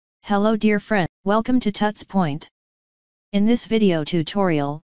Hello dear friend, welcome to Tuts Point. In this video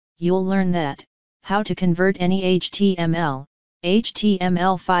tutorial, you'll learn that, how to convert any HTML,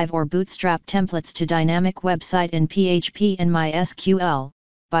 HTML5 or Bootstrap templates to dynamic website in PHP and MySQL.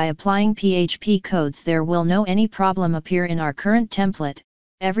 By applying PHP codes there will no any problem appear in our current template,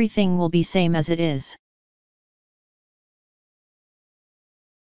 everything will be same as it is.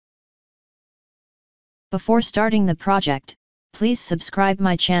 Before starting the project, please subscribe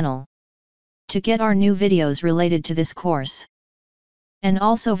my channel to get our new videos related to this course. And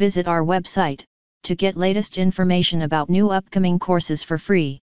also visit our website to get latest information about new upcoming courses for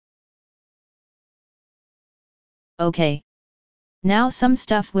free. Okay. Now some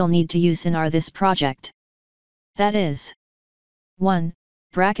stuff we'll need to use in our this project. That is 1.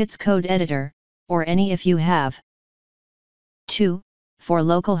 Brackets code editor, or any if you have. 2. For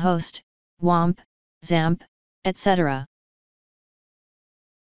localhost, WAMP, XAMPP, etc.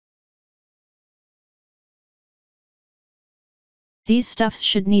 These stuffs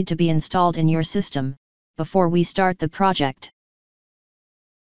should need to be installed in your system, before we start the project.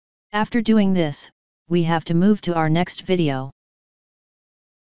 After doing this, we have to move to our next video.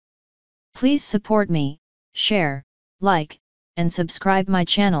 Please support me, share, like, and subscribe my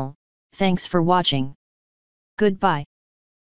channel. Thanks for watching. Goodbye.